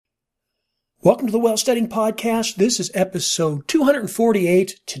Welcome to the Well Studying Podcast. This is episode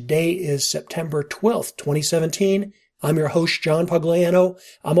 248. Today is September 12th, 2017. I'm your host, John Pugliano.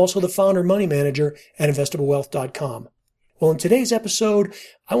 I'm also the founder and money manager at investablewealth.com. Well, in today's episode,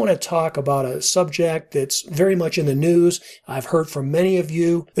 I want to talk about a subject that's very much in the news. I've heard from many of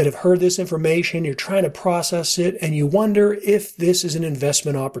you that have heard this information. You're trying to process it, and you wonder if this is an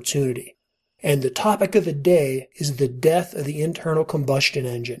investment opportunity. And the topic of the day is the death of the internal combustion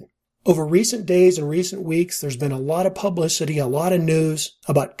engine. Over recent days and recent weeks, there's been a lot of publicity, a lot of news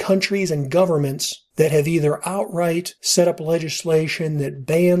about countries and governments that have either outright set up legislation that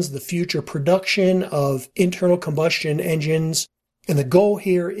bans the future production of internal combustion engines. And the goal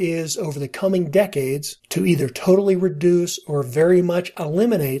here is, over the coming decades, to either totally reduce or very much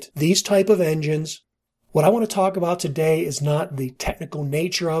eliminate these type of engines. What I want to talk about today is not the technical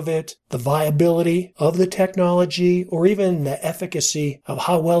nature of it, the viability of the technology, or even the efficacy of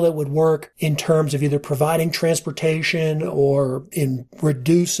how well it would work in terms of either providing transportation or in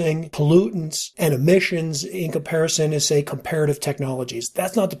reducing pollutants and emissions in comparison to, say, comparative technologies.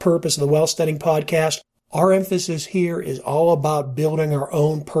 That's not the purpose of the Well Studying Podcast. Our emphasis here is all about building our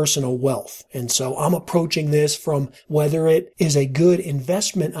own personal wealth. And so I'm approaching this from whether it is a good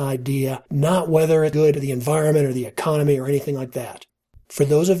investment idea, not whether it's good to the environment or the economy or anything like that. For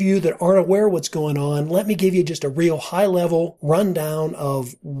those of you that aren't aware of what's going on, let me give you just a real high-level rundown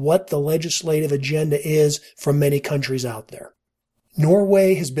of what the legislative agenda is from many countries out there.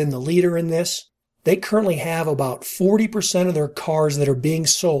 Norway has been the leader in this. They currently have about 40% of their cars that are being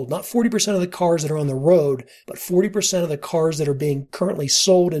sold, not 40% of the cars that are on the road, but 40% of the cars that are being currently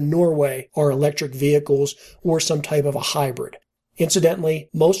sold in Norway are electric vehicles or some type of a hybrid. Incidentally,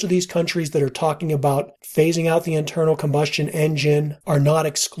 most of these countries that are talking about phasing out the internal combustion engine are not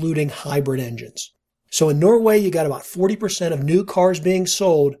excluding hybrid engines. So in Norway, you got about 40% of new cars being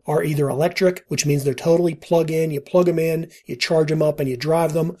sold are either electric, which means they're totally plug-in. You plug them in, you charge them up, and you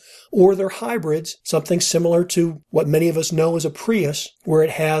drive them. Or they're hybrids, something similar to what many of us know as a Prius, where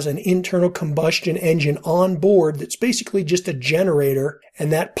it has an internal combustion engine on board that's basically just a generator,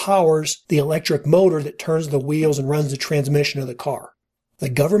 and that powers the electric motor that turns the wheels and runs the transmission of the car. The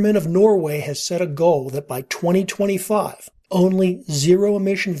government of Norway has set a goal that by 2025, only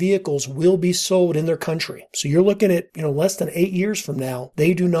zero-emission vehicles will be sold in their country. So you're looking at, less than 8 years from now,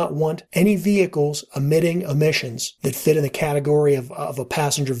 they do not want any vehicles emitting emissions that fit in the category of a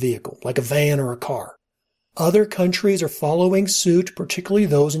passenger vehicle, like a van or a car. Other countries are following suit, particularly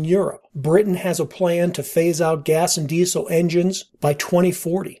those in Europe. Britain has a plan to phase out gas and diesel engines by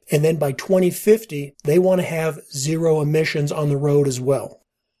 2040. And then by 2050, they want to have zero emissions on the road as well.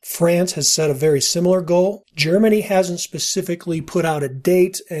 France has set a very similar goal. Germany hasn't specifically put out a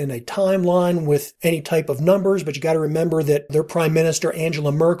date and a timeline with any type of numbers, but you got to remember that their Prime Minister,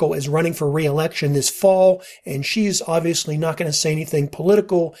 Angela Merkel, is running for re-election this fall, and she's obviously not going to say anything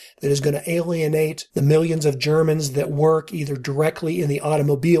political that is going to alienate the millions of Germans that work either directly in the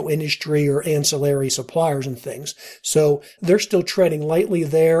automobile industry or ancillary suppliers and things. So they're still treading lightly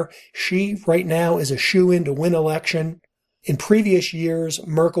there. She right now is a shoo-in to win election. In previous years,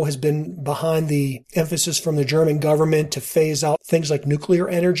 Merkel has been behind the emphasis from the German government to phase out things like nuclear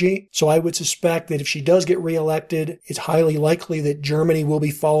energy. So I would suspect that if she does get reelected, it's highly likely that Germany will be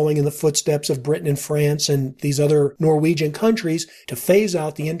following in the footsteps of Britain and France and these other Norwegian countries to phase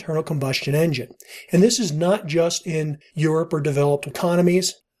out the internal combustion engine. And this is not just in Europe or developed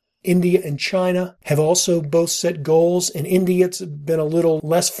economies. India and China have also both set goals. In India, it's been a little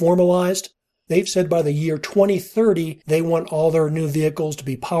less formalized. They've said by the year 2030, they want all their new vehicles to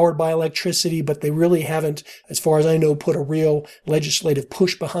be powered by electricity, but they really haven't, as far as I know, put a real legislative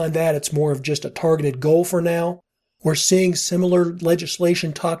push behind that. It's more of just a targeted goal for now. We're seeing similar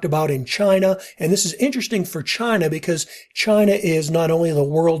legislation talked about in China, and this is interesting for China because China is not only the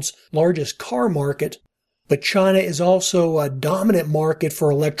world's largest car market, but China is also a dominant market for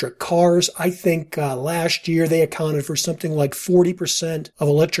electric cars. I think last year they accounted for something like 40% of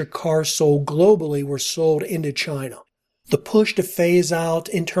electric cars sold globally were sold into China. The push to phase out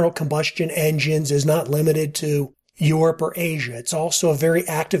internal combustion engines is not limited to Europe or Asia. It's also a very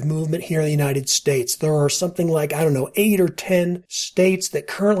active movement here in the United States. There are something like, 8 or 10 states that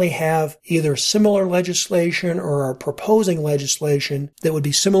currently have either similar legislation or are proposing legislation that would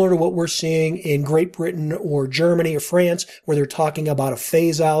be similar to what we're seeing in Great Britain or Germany or France, where they're talking about a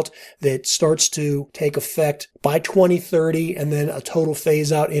phase out that starts to take effect by 2030 and then a total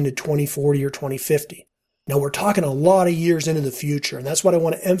phase out into 2040 or 2050. Now, we're talking a lot of years into the future, and that's what I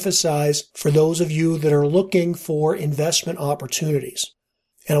want to emphasize for those of you that are looking for investment opportunities.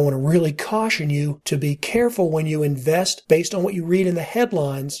 And I want to really caution you to be careful when you invest based on what you read in the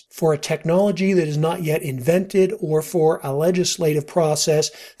headlines for a technology that is not yet invented or for a legislative process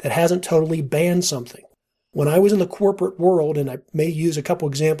that hasn't totally banned something. When I was in the corporate world, and I may use a couple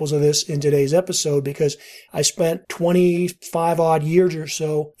examples of this in today's episode because I spent 25 odd years or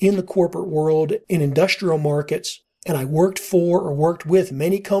so in the corporate world in industrial markets, and I worked for or worked with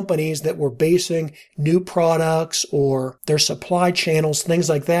many companies that were basing new products or their supply channels, things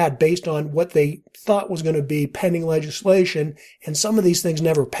like that, based on what they thought was going to be pending legislation, and some of these things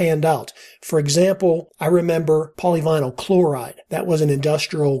never panned out. For example, I remember polyvinyl chloride. That was an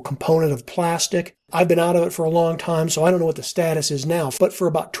industrial component of plastic. I've been out of it for a long time, so I don't know what the status is now. But for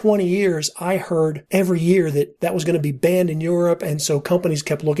about 20 years, I heard every year that was going to be banned in Europe, and so companies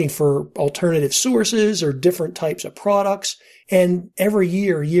kept looking for alternative sources or different types of products. And every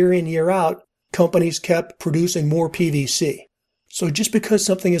year, year in, year out, companies kept producing more PVC. So just because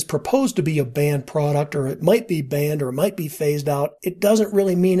something is proposed to be a banned product, or it might be banned or it might be phased out, it doesn't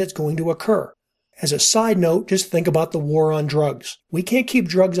really mean it's going to occur. As a side note, just think about the war on drugs. We can't keep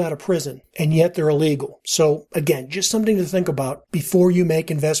drugs out of prison, and yet they're illegal. So again, just something to think about before you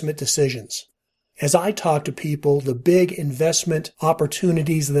make investment decisions. As I talk to people, the big investment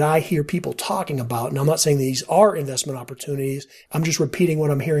opportunities that I hear people talking about, and I'm not saying these are investment opportunities, I'm just repeating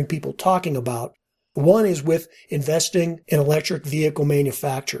what I'm hearing people talking about. One is with investing in electric vehicle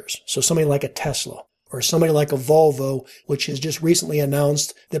manufacturers. So somebody like a Tesla or somebody like a Volvo, which has just recently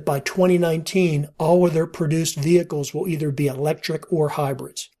announced that by 2019, all of their produced vehicles will either be electric or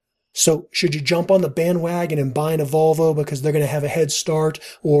hybrids. So should you jump on the bandwagon and buy a Volvo because they're going to have a head start?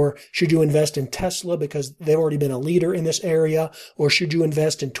 Or should you invest in Tesla because they've already been a leader in this area? Or should you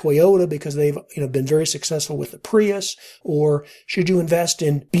invest in Toyota because they've been very successful with the Prius? Or should you invest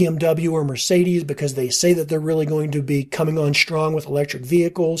in BMW or Mercedes because they say that they're really going to be coming on strong with electric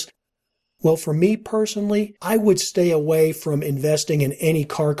vehicles? Well, for me personally, I would stay away from investing in any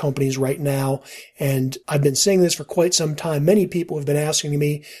car companies right now. And I've been saying this for quite some time. Many people have been asking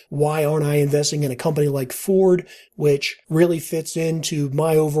me, why aren't I investing in a company like Ford, which really fits into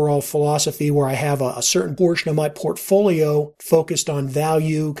my overall philosophy where I have a certain portion of my portfolio focused on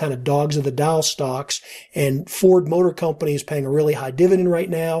value, kind of dogs of the Dow stocks. And Ford Motor Company is paying a really high dividend right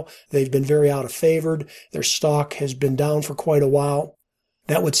now. They've been very out of favored. Their stock has been down for quite a while.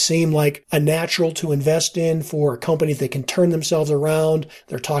 That would seem like a natural to invest in for a company that can turn themselves around.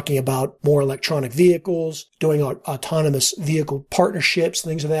 They're talking about more electronic vehicles, doing autonomous vehicle partnerships,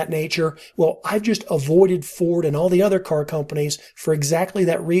 things of that nature. Well, I've just avoided Ford and all the other car companies for exactly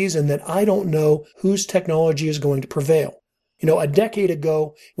that reason, that I don't know whose technology is going to prevail. A decade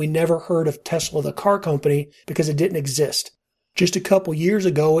ago, we never heard of Tesla, the car company, because it didn't exist. Just a couple years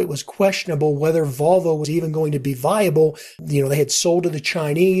ago, it was questionable whether Volvo was even going to be viable. They had sold to the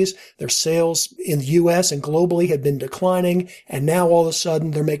Chinese. Their sales in the U.S. and globally had been declining. And now all of a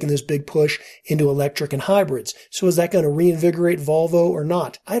sudden, they're making this big push into electric and hybrids. So is that going to reinvigorate Volvo or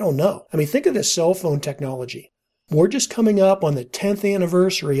not? I don't know. Think of this cell phone technology. We're just coming up on the 10th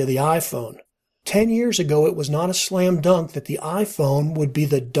anniversary of the iPhone. 10 years ago, it was not a slam dunk that the iPhone would be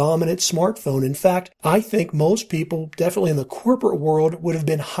the dominant smartphone. In fact, I think most people, definitely in the corporate world, would have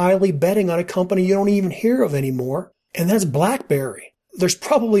been highly betting on a company you don't even hear of anymore, and that's BlackBerry. There's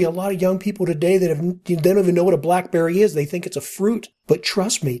probably a lot of young people today that they don't even know what a BlackBerry is. They think it's a fruit. But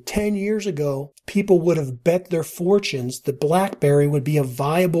trust me, 10 years ago, people would have bet their fortunes that BlackBerry would be a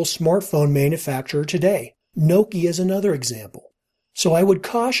viable smartphone manufacturer today. Nokia is another example. So I would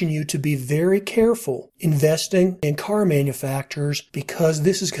caution you to be very careful investing in car manufacturers because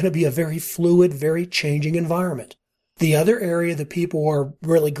this is going to be a very fluid, very changing environment. The other area that people are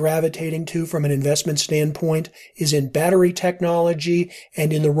really gravitating to from an investment standpoint is in battery technology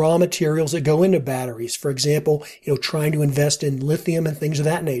and in the raw materials that go into batteries. For example, trying to invest in lithium and things of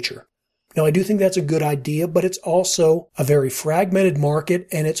that nature. Now, I do think that's a good idea, but it's also a very fragmented market,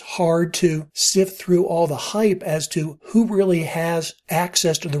 and it's hard to sift through all the hype as to who really has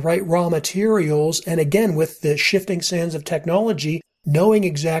access to the right raw materials. And again, with the shifting sands of technology, knowing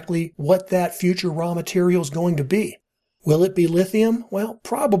exactly what that future raw material is going to be. Will it be lithium? Well,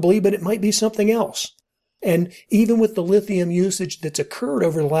 probably, but it might be something else. And even with the lithium usage that's occurred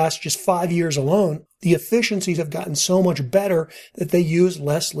over the last just 5 years alone, the efficiencies have gotten so much better that they use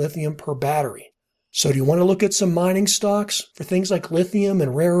less lithium per battery. So do you want to look at some mining stocks for things like lithium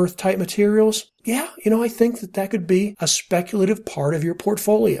and rare earth type materials? Yeah, I think that could be a speculative part of your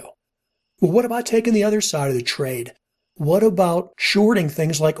portfolio. Well, what about taking the other side of the trade? What about shorting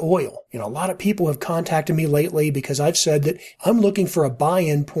things like oil? A lot of people have contacted me lately because I've said that I'm looking for a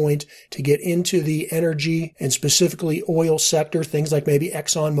buy-in point to get into the energy and specifically oil sector, things like maybe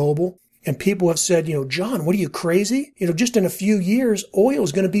ExxonMobil. And people have said, John, what are you, crazy? Just in a few years, oil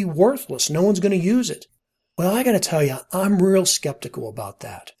is going to be worthless. No one's going to use it. Well, I got to tell you, I'm real skeptical about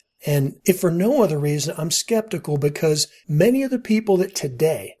that. And if for no other reason, I'm skeptical because many of the people that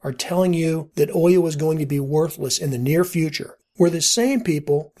today are telling you that oil is going to be worthless in the near future were the same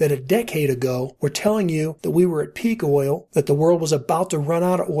people that a decade ago were telling you that we were at peak oil, that the world was about to run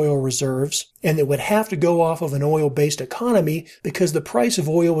out of oil reserves, and that would have to go off of an oil-based economy because the price of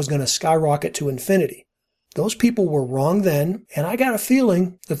oil was going to skyrocket to infinity. Those people were wrong then, and I got a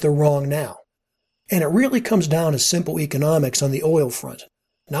feeling that they're wrong now. And it really comes down to simple economics on the oil front.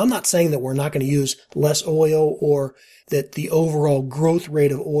 Now, I'm not saying that we're not going to use less oil or that the overall growth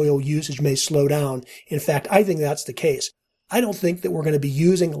rate of oil usage may slow down. In fact, I think that's the case. I don't think that we're going to be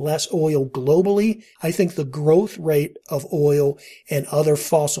using less oil globally. I think the growth rate of oil and other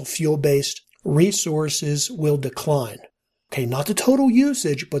fossil fuel-based resources will decline. Okay, not the total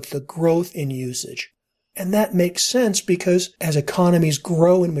usage, but the growth in usage. And that makes sense because as economies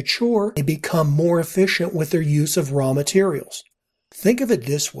grow and mature, they become more efficient with their use of raw materials. Think of it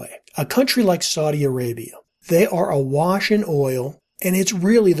this way. A country like Saudi Arabia, they are awash in oil, and it's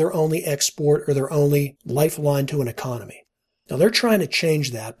really their only export or their only lifeline to an economy. Now, they're trying to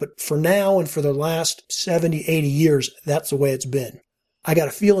change that, but for now and for the last 70, 80 years, that's the way it's been. I got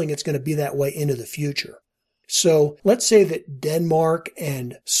a feeling it's going to be that way into the future. So let's say that Denmark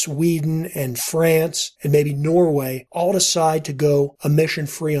and Sweden and France and maybe Norway all decide to go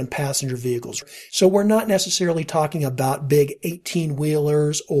emission-free on passenger vehicles. So we're not necessarily talking about big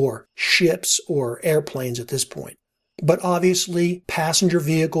 18-wheelers or ships or airplanes at this point. But obviously, passenger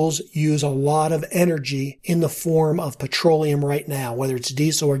vehicles use a lot of energy in the form of petroleum right now, whether it's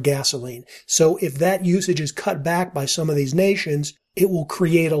diesel or gasoline. So if that usage is cut back by some of these nations, it will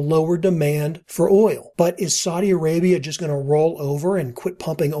create a lower demand for oil. But is Saudi Arabia just going to roll over and quit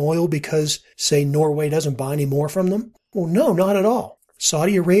pumping oil because, say, Norway doesn't buy any more from them? Well, no, not at all.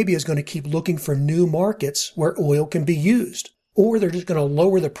 Saudi Arabia is going to keep looking for new markets where oil can be used. Or they're just going to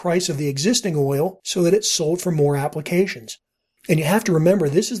lower the price of the existing oil so that it's sold for more applications. And you have to remember,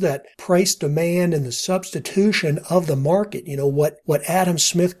 this is that price demand and the substitution of the market, what Adam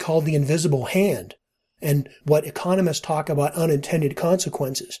Smith called the invisible hand, and what economists talk about unintended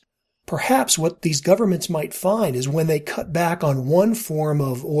consequences. Perhaps what these governments might find is when they cut back on one form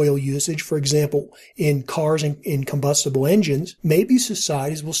of oil usage, for example, in cars and in combustible engines, maybe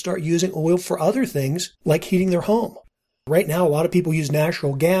societies will start using oil for other things like heating their home. Right now, a lot of people use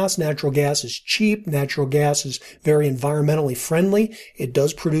natural gas. Natural gas is cheap. Natural gas is very environmentally friendly. It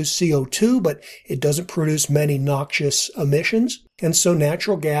does produce CO2, but it doesn't produce many noxious emissions. And so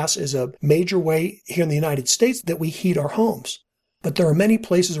natural gas is a major way here in the United States that we heat our homes. But there are many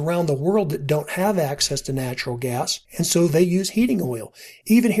places around the world that don't have access to natural gas, and so they use heating oil.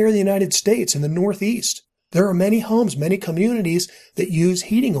 Even here in the United States, in the Northeast, there are many homes, many communities that use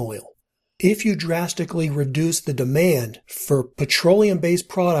heating oil. If you drastically reduce the demand for petroleum-based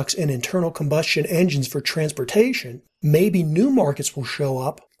products and internal combustion engines for transportation, maybe new markets will show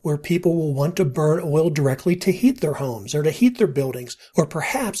up where people will want to burn oil directly to heat their homes or to heat their buildings, or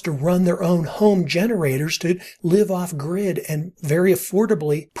perhaps to run their own home generators to live off grid and very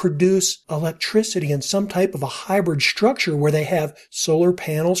affordably produce electricity in some type of a hybrid structure where they have solar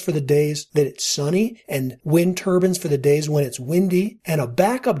panels for the days that it's sunny and wind turbines for the days when it's windy and a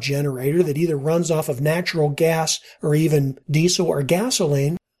backup generator that either runs off of natural gas or even diesel or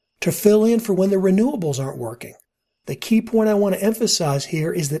gasoline to fill in for when the renewables aren't working. The key point I want to emphasize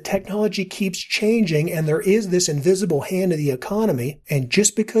here is that technology keeps changing and there is this invisible hand of the economy. And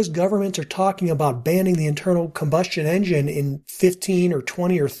just because governments are talking about banning the internal combustion engine in 15 or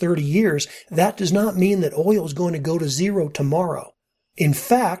 20 or 30 years, that does not mean that oil is going to go to zero tomorrow. In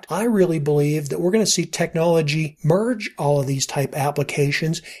fact, I really believe that we're going to see technology merge all of these type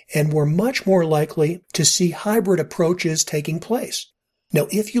applications, and we're much more likely to see hybrid approaches taking place. Now,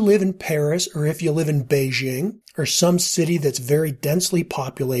 if you live in Paris or if you live in Beijing or some city that's very densely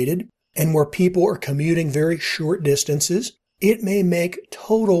populated and where people are commuting very short distances, it may make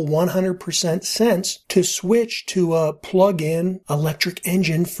total 100% sense to switch to a plug-in electric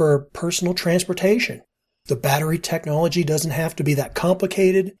engine for personal transportation. The battery technology doesn't have to be that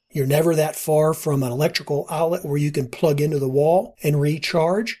complicated. You're never that far from an electrical outlet where you can plug into the wall and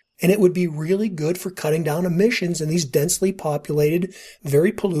recharge. And it would be really good for cutting down emissions in these densely populated,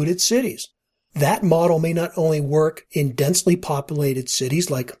 very polluted cities. That model may not only work in densely populated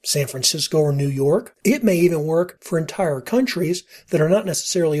cities like San Francisco or New York, it may even work for entire countries that are not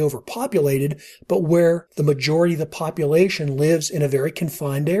necessarily overpopulated, but where the majority of the population lives in a very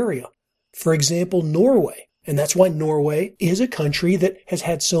confined area. For example, Norway. And that's why Norway is a country that has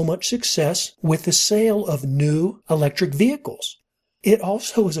had so much success with the sale of new electric vehicles. It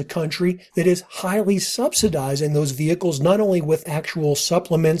also is a country that is highly subsidizing those vehicles, not only with actual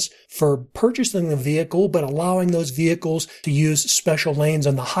supplements for purchasing the vehicle, but allowing those vehicles to use special lanes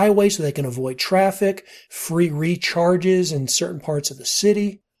on the highway so they can avoid traffic, free recharges in certain parts of the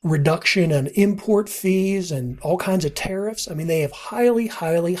city, reduction on import fees, and all kinds of tariffs. I mean, they have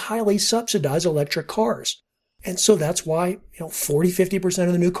highly subsidized electric cars. And so that's why, 40-50%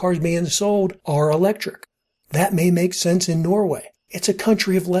 of the new cars being sold are electric. That may make sense in Norway. It's a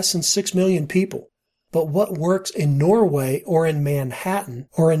country of less than 6 million people. But what works in Norway or in Manhattan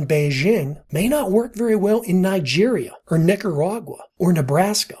or in Beijing may not work very well in Nigeria or Nicaragua or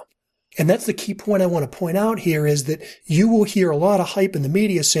Nebraska. And that's the key point I want to point out here is that you will hear a lot of hype in the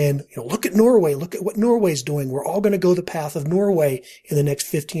media saying, look at Norway, look at what Norway's doing. We're all going to go the path of Norway in the next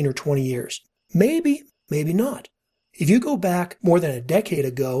 15 or 20 years. Maybe not. If you go back more than a decade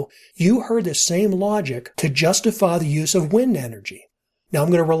ago, you heard the same logic to justify the use of wind energy. Now I'm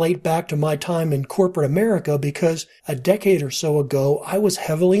going to relate back to my time in corporate America because a decade or so ago, I was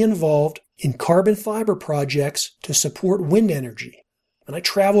heavily involved in carbon fiber projects to support wind energy. And I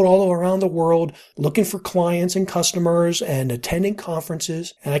traveled all around the world looking for clients and customers and attending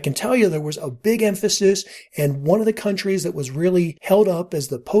conferences. And I can tell you there was a big emphasis, and one of the countries that was really held up as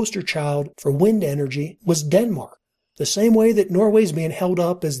the poster child for wind energy was Denmark. The same way that Norway is being held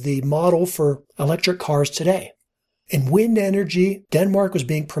up as the model for electric cars today. In wind energy, Denmark was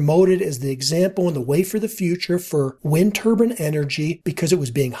being promoted as the example and the way for the future for wind turbine energy because it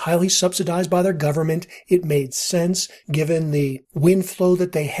was being highly subsidized by their government. It made sense given the wind flow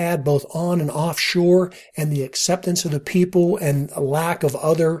that they had both on and offshore and the acceptance of the people and a lack of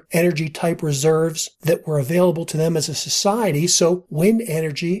other energy type reserves that were available to them as a society. So wind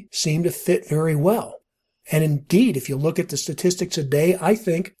energy seemed to fit very well. And indeed, if you look at the statistics today, I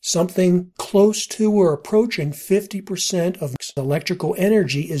think something close to or approaching 50% of electrical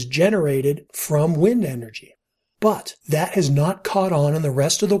energy is generated from wind energy. But that has not caught on in the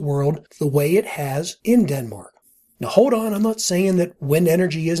rest of the world the way it has in Denmark. Now hold on, I'm not saying that wind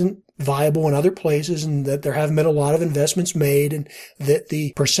energy isn't viable in other places and that there haven't been a lot of investments made and that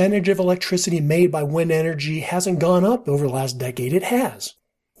the percentage of electricity made by wind energy hasn't gone up over the last decade. It has.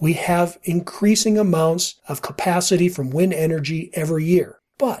 We have increasing amounts of capacity from wind energy every year.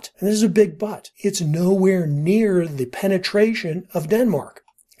 But, and this is a big but, it's nowhere near the penetration of Denmark.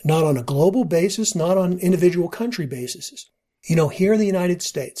 Not on a global basis, not on individual country basis. Here in the United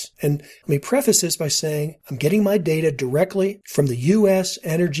States, and let me preface this by saying I'm getting my data directly from the U.S.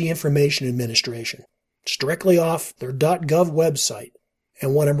 Energy Information Administration. It's directly off their .gov website.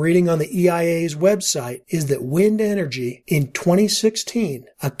 And what I'm reading on the EIA's website is that wind energy in 2016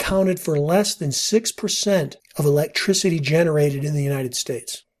 accounted for less than 6% of electricity generated in the United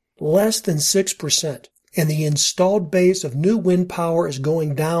States. Less than 6%. And the installed base of new wind power is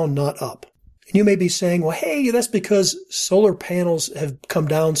going down, not up. And you may be saying, well, hey, that's because solar panels have come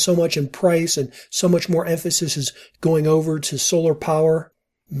down so much in price and so much more emphasis is going over to solar power.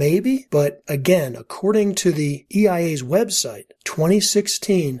 Maybe, but again, according to the EIA's website,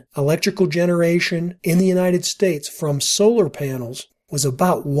 2016 electrical generation in the United States from solar panels was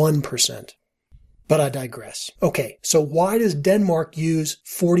about 1%. But I digress. Okay, so why does Denmark use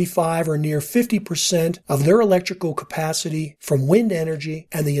 45 or near 50% of their electrical capacity from wind energy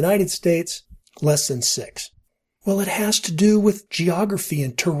and the United States less than 6%? Well, it has to do with geography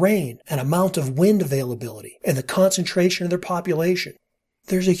and terrain and amount of wind availability and the concentration of their population.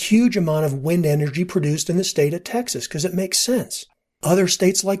 There's a huge amount of wind energy produced in the state of Texas because it makes sense. Other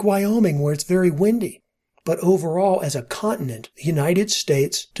states like Wyoming where it's very windy. But overall, as a continent, the United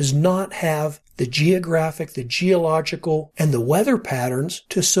States does not have the geographic, the geological, and the weather patterns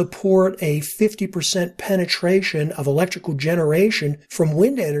to support a 50% penetration of electrical generation from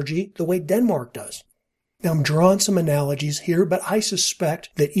wind energy the way Denmark does. Now, I'm drawing some analogies here, but I suspect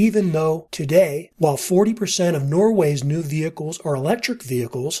that even though today, while 40% of Norway's new vehicles are electric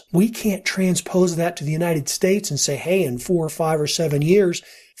vehicles, we can't transpose that to the United States and say, hey, in 4 or 5 or 7 years,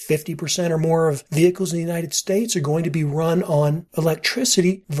 50% or more of vehicles in the United States are going to be run on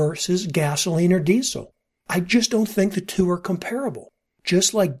electricity versus gasoline or diesel. I just don't think the two are comparable.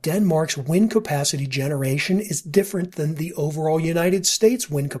 Just like Denmark's wind capacity generation is different than the overall United States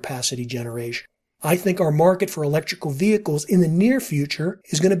wind capacity generation. I think our market for electrical vehicles in the near future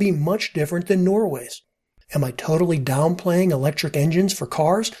is going to be much different than Norway's. Am I totally downplaying electric engines for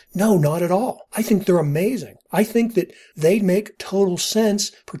cars? No, not at all. I think they're amazing. I think that they make total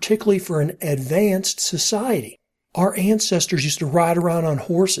sense, particularly for an advanced society. Our ancestors used to ride around on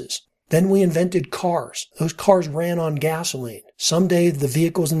horses. Then we invented cars. Those cars ran on gasoline. Someday the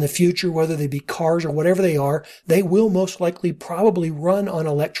vehicles in the future, whether they be cars or whatever they are, they will most likely probably run on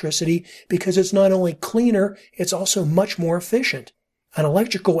electricity because it's not only cleaner, it's also much more efficient. An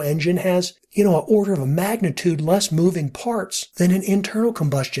electrical engine has, an order of a magnitude less moving parts than an internal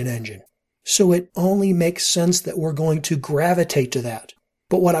combustion engine. So it only makes sense that we're going to gravitate to that.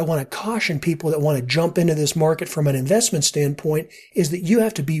 But what I want to caution people that want to jump into this market from an investment standpoint is that you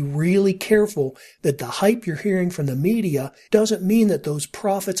have to be really careful that the hype you're hearing from the media doesn't mean that those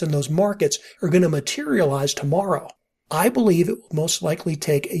profits and those markets are going to materialize tomorrow. I believe it will most likely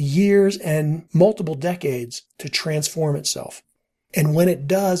take years and multiple decades to transform itself. And when it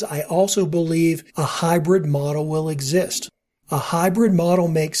does, I also believe a hybrid model will exist. A hybrid model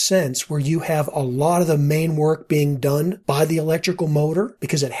makes sense where you have a lot of the main work being done by the electrical motor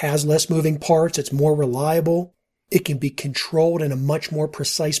because it has less moving parts, it's more reliable, it can be controlled in a much more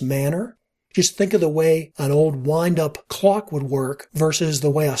precise manner. Just think of the way an old wind-up clock would work versus the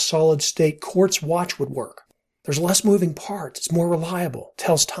way a solid-state quartz watch would work. There's less moving parts, it's more reliable,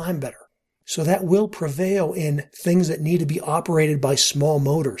 tells time better. So that will prevail in things that need to be operated by small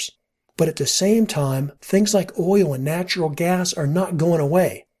motors. But at the same time, things like oil and natural gas are not going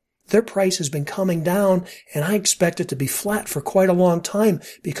away. Their price has been coming down, and I expect it to be flat for quite a long time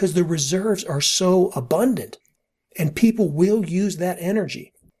because the reserves are so abundant, and people will use that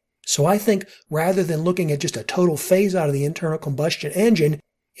energy. So I think rather than looking at just a total phase out of the internal combustion engine,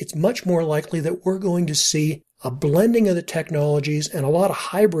 it's much more likely that we're going to see a blending of the technologies and a lot of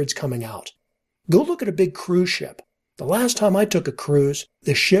hybrids coming out. Go look at a big cruise ship. The last time I took a cruise,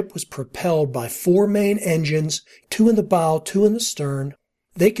 the ship was propelled by 4 main engines, 2 in the bow, 2 in the stern.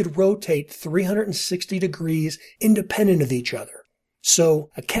 They could rotate 360 degrees independent of each other. So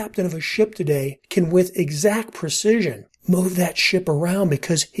a captain of a ship today can with exact precision move that ship around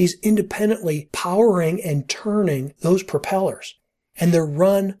because he's independently powering and turning those propellers. And they're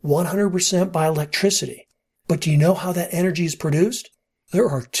run 100% by electricity. But do you know how that energy is produced? There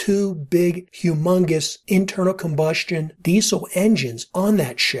are 2 big, humongous internal combustion diesel engines on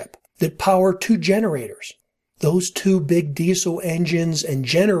that ship that power 2 generators. Those 2 big diesel engines and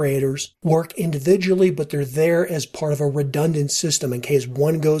generators work individually, but they're there as part of a redundant system in case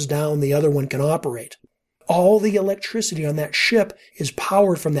one goes down, the other one can operate. All the electricity on that ship is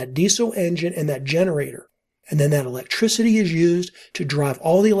powered from that diesel engine and that generator. And then that electricity is used to drive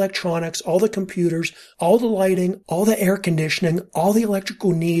all the electronics, all the computers, all the lighting, all the air conditioning, all the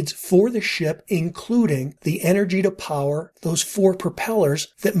electrical needs for the ship, including the energy to power those 4 propellers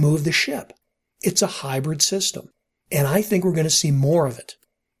that move the ship. It's a hybrid system. And I think we're going to see more of it.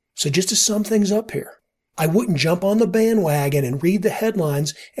 So just to sum things up here, I wouldn't jump on the bandwagon and read the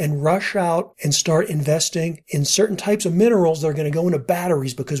headlines and rush out and start investing in certain types of minerals that are going to go into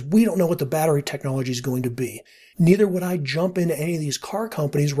batteries because we don't know what the battery technology is going to be. Neither would I jump into any of these car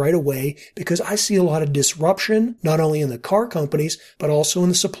companies right away because I see a lot of disruption, not only in the car companies, but also in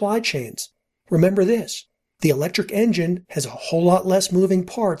the supply chains. Remember this, the electric engine has a whole lot less moving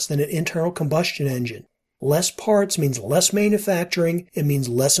parts than an internal combustion engine. Less parts means less manufacturing, it means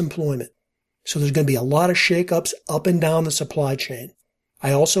less employment. So there's going to be a lot of shakeups up and down the supply chain.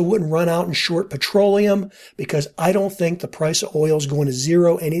 I also wouldn't run out and short petroleum because I don't think the price of oil is going to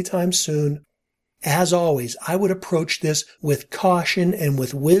zero anytime soon. As always, I would approach this with caution and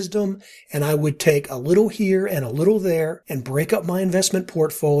with wisdom, and I would take a little here and a little there and break up my investment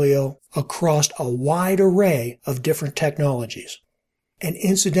portfolio across a wide array of different technologies. And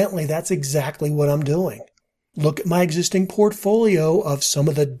incidentally, that's exactly what I'm doing. Look at my existing portfolio of some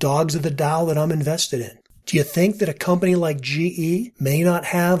of the dogs of the Dow that I'm invested in. Do you think that a company like GE may not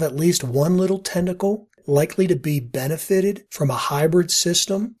have at least one little tentacle likely to be benefited from a hybrid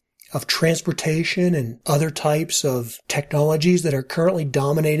system of transportation and other types of technologies that are currently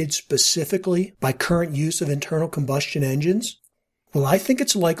dominated specifically by current use of internal combustion engines? Well, I think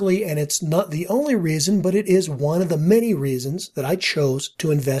it's likely, and it's not the only reason, but it is one of the many reasons that I chose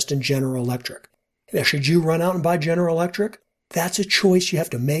to invest in General Electric. Now, should you run out and buy General Electric? That's a choice you have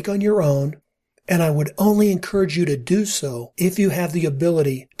to make on your own, and I would only encourage you to do so if you have the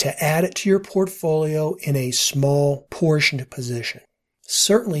ability to add it to your portfolio in a small portioned position.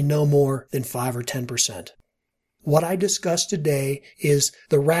 Certainly no more than 5 or 10%. What I discussed today is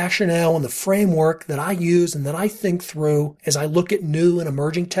the rationale and the framework that I use and that I think through as I look at new and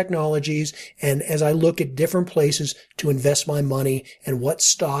emerging technologies and as I look at different places to invest my money and what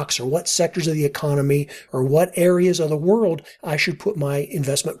stocks or what sectors of the economy or what areas of the world I should put my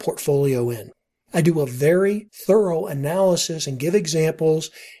investment portfolio in. I do a very thorough analysis and give examples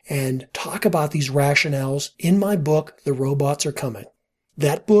and talk about these rationales in my book, The Robots Are Coming.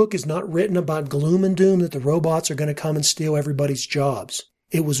 That book is not written about gloom and doom that the robots are going to come and steal everybody's jobs.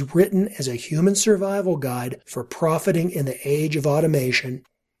 It was written as a human survival guide for profiting in the age of automation.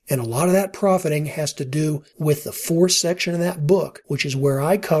 And a lot of that profiting has to do with the fourth section of that book, which is where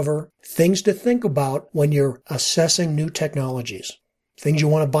I cover things to think about when you're assessing new technologies. Things you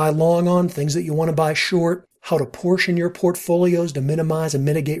want to buy long on, things that you want to buy short, how to portion your portfolios to minimize and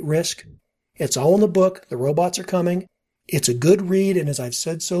mitigate risk. It's all in the book, The Robots Are Coming. It's a good read, and as I've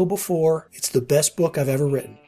said so before, it's the best book I've ever written.